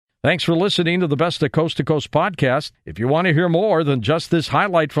Thanks for listening to the Best of Coast to Coast podcast. If you want to hear more than just this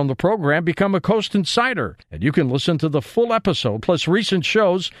highlight from the program, become a Coast Insider, and you can listen to the full episode, plus recent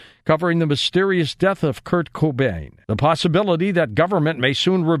shows covering the mysterious death of Kurt Cobain, the possibility that government may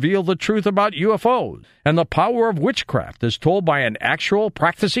soon reveal the truth about UFOs, and the power of witchcraft as told by an actual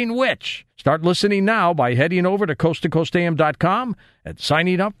practicing witch. Start listening now by heading over to coasttocoastam.com and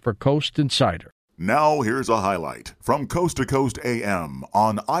signing up for Coast Insider. Now here's a highlight from Coast to Coast AM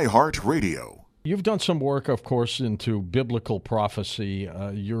on iHeartRadio. You've done some work, of course, into biblical prophecy.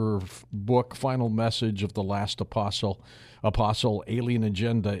 Your book, Final Message of the Last Apostle, Alien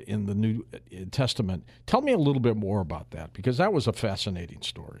Agenda in the New Testament. Tell me a little bit more about that, because that was a fascinating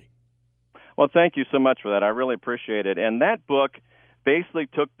story. Well, thank you so much for that. I really appreciate it. And that book basically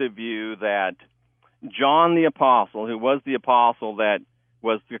took the view that John the Apostle, who was the apostle that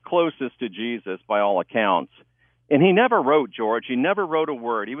was the closest to Jesus by all accounts. And he never wrote, George. He never wrote a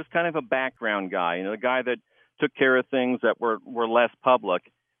word. He was kind of a background guy, the guy that took care of things that were less public.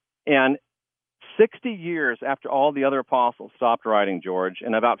 And 60 years after all the other apostles stopped writing, George,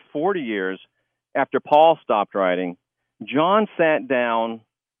 and about 40 years after Paul stopped writing, John sat down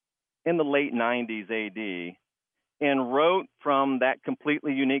in the late 90s AD and wrote from that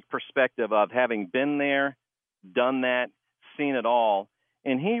completely unique perspective of having been there, done that, seen it all.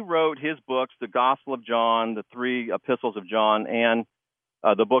 And he wrote his books, the Gospel of John, the 3 epistles of John, and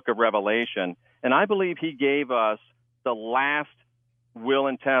the book of Revelation. And I believe he gave us the last will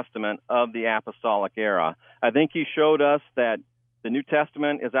and testament of the apostolic era. I think he showed us that the New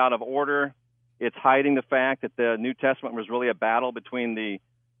Testament is out of order. It's hiding the fact that the New Testament was really a battle between the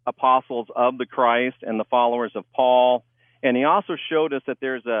apostles of the Christ and the followers of Paul. And he also showed us that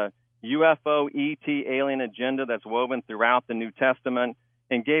there's a UFO, ET, alien agenda that's woven throughout the New Testament,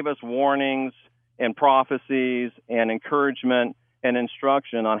 and gave us warnings and prophecies and encouragement and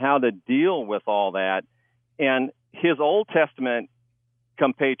instruction on how to deal with all that. And his Old Testament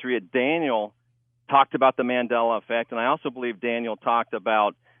compatriot, Daniel, talked about the Mandela effect, and I also believe Daniel talked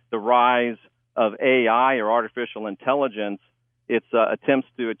about the rise of AI, or artificial intelligence, its attempts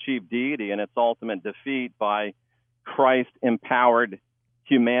to achieve deity and its ultimate defeat by Christ-empowered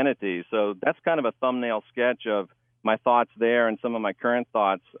humanity. So that's kind of a thumbnail sketch of my thoughts there and some of my current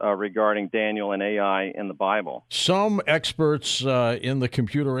thoughts regarding Daniel and AI in the Bible. Some experts in the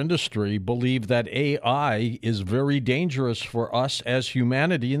computer industry believe that AI is very dangerous for us as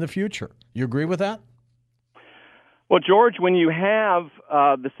humanity in the future. You agree with that? Well, George, when you have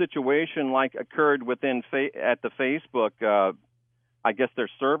the situation like occurred at the Facebook, I guess their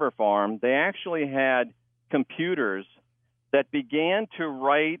server farm, they actually had computers that began to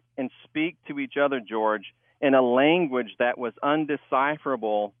write and speak to each other, George, in a language that was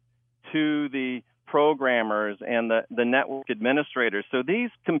undecipherable to the programmers and the network administrators. So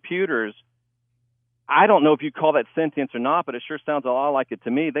these computers, I don't know if you call that sentience or not, but it sure sounds a lot like it to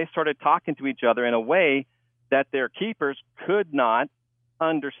me. They started talking to each other in a way that their keepers could not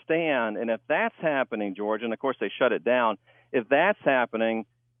understand. And if that's happening, George, and of course they shut it down, if that's happening,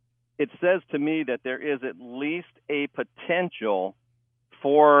 it says to me that there is at least a potential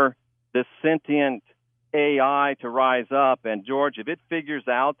for the sentient AI to rise up. And George, if it figures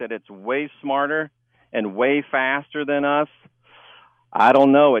out that it's way smarter and way faster than us, I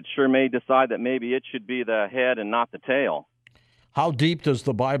don't know. It sure may decide that maybe it should be the head and not the tail. How deep does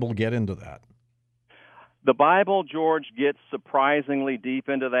the Bible get into that? The Bible, George, gets surprisingly deep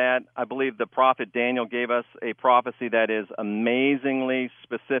into that. I believe the prophet Daniel gave us a prophecy that is amazingly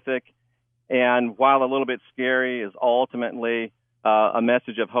specific, and while a little bit scary, is ultimately a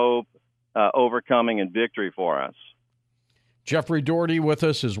message of hope, overcoming, and victory for us. Jeffrey Doherty with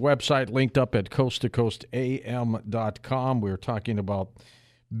us, his website linked up at coasttocoastam.com. We're talking about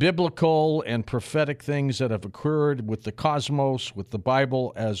biblical and prophetic things that have occurred with the cosmos, with the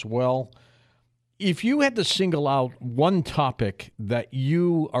Bible as well. If you had to single out one topic that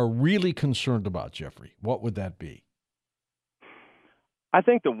you are really concerned about, Jeffrey, what would that be? I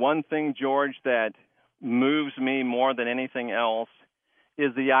think the one thing, George, that moves me more than anything else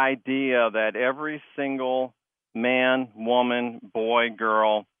is the idea that every single man, woman, boy,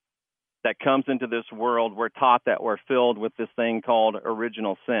 girl that comes into this world, we're taught that we're filled with this thing called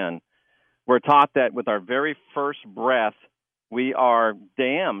original sin. We're taught that with our very first breath, we are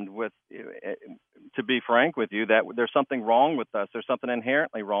damned with, to be frank with you, that there's something wrong with us. There's something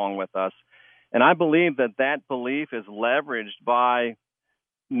inherently wrong with us. And I believe that that belief is leveraged by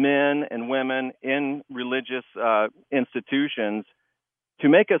men and women in religious institutions to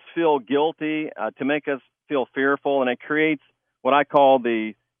make us feel guilty, to make us feel fearful, and it creates what I call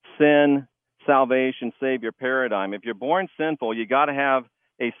the sin, salvation, savior paradigm. If you're born sinful, you got to have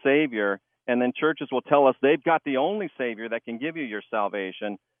a Savior, and then churches will tell us they've got the only Savior that can give you your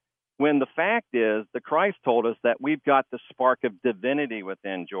salvation, when the fact is that Christ told us that we've got the spark of divinity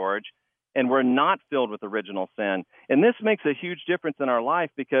within, George, and we're not filled with original sin. And this makes a huge difference in our life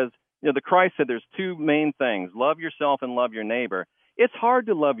because, the Christ said there's two main things: love yourself and love your neighbor. It's hard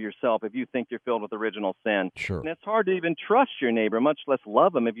to love yourself if you think you're filled with original sin. Sure. And it's hard to even trust your neighbor, much less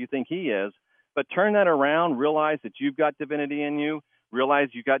love him if you think he is. But turn that around, realize that you've got divinity in you, realize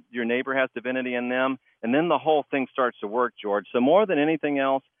your neighbor has divinity in them, and then the whole thing starts to work, George. So more than anything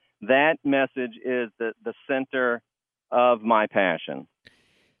else, that message is the center of my passion.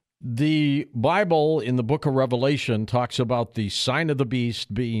 The Bible in the book of Revelation talks about the sign of the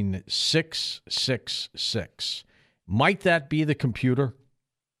beast being 666. Might that be the computer?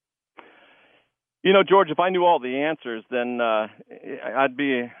 George, if I knew all the answers, then I'd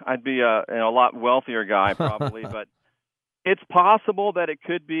be a lot wealthier guy probably. But it's possible that it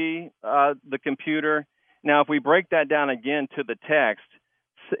could be the computer. Now, if we break that down again to the text,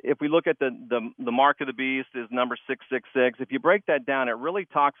 if we look at the mark of the beast is number 666. If you break that down, it really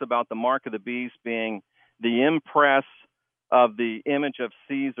talks about the mark of the beast being the impress of the image of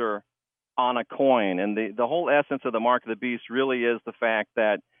Caesar on a coin. And the whole essence of the mark of the beast really is the fact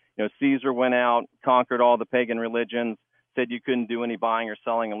that Caesar went out, conquered all the pagan religions, said you couldn't do any buying or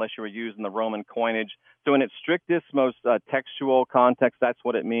selling unless you were using the Roman coinage. So in its strictest, most textual context, that's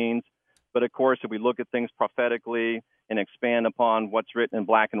what it means. But of course, if we look at things prophetically and expand upon what's written in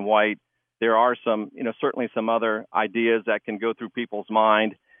black and white, there are certainly some other ideas that can go through people's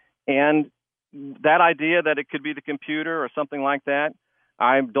mind. And that idea that it could be the computer or something like that,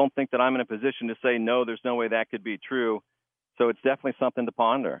 I don't think that I'm in a position to say, no, there's no way that could be true. So it's definitely something to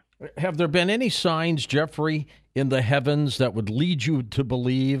ponder. Have there been any signs, Jeffrey, in the heavens that would lead you to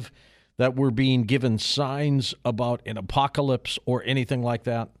believe that we're being given signs about an apocalypse or anything like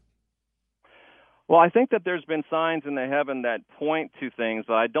that? Well, I think that there's been signs in the heaven that point to things,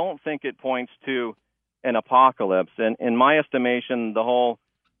 but I don't think it points to an apocalypse. And in my estimation, the whole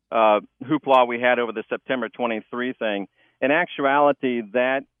hoopla we had over the September 23 thing, in actuality,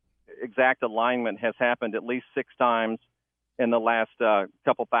 that exact alignment has happened at least 6 times in the last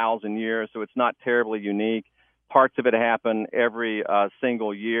couple thousand years, so it's not terribly unique. Parts of it happen every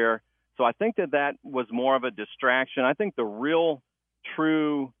single year. So I think that was more of a distraction. I think the real,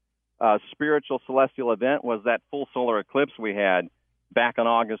 true spiritual celestial event was that full solar eclipse we had back on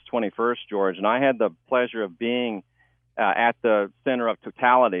August 21st, George, and I had the pleasure of being at the center of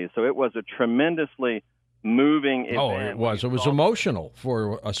totality. So it was a tremendously moving event. Oh, it was. It was emotional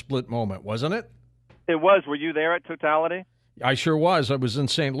for a split moment, wasn't it? It was. Were you there at totality? I sure was. I was in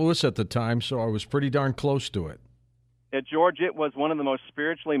St. Louis at the time, so I was pretty darn close to it. George, it was one of the most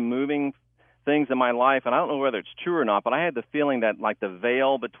spiritually moving things in my life, and I don't know whether it's true or not, but I had the feeling that like the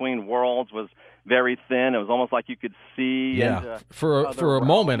veil between worlds was very thin. It was almost like you could see. Yeah, for a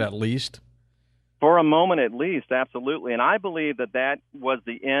moment at least. For a moment at least, absolutely. And I believe that was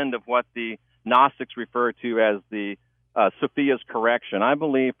the end of what the Gnostics refer to as the Sophia's correction. I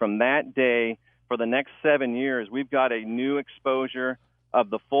believe from that day, for the next 7 years, we've got a new exposure of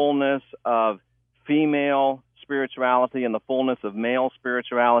the fullness of female spirituality and the fullness of male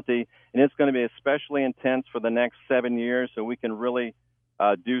spirituality. And it's going to be especially intense for the next 7 years, so we can really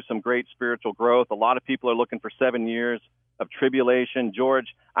do some great spiritual growth. A lot of people are looking for 7 years of tribulation. George,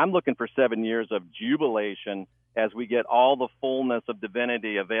 I'm looking for 7 years of jubilation as we get all the fullness of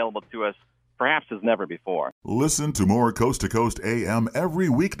divinity available to us, perhaps as never before. Listen to more Coast to Coast AM every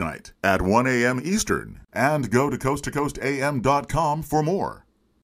weeknight at 1 a.m. Eastern, and go to coasttocoastam.com for more.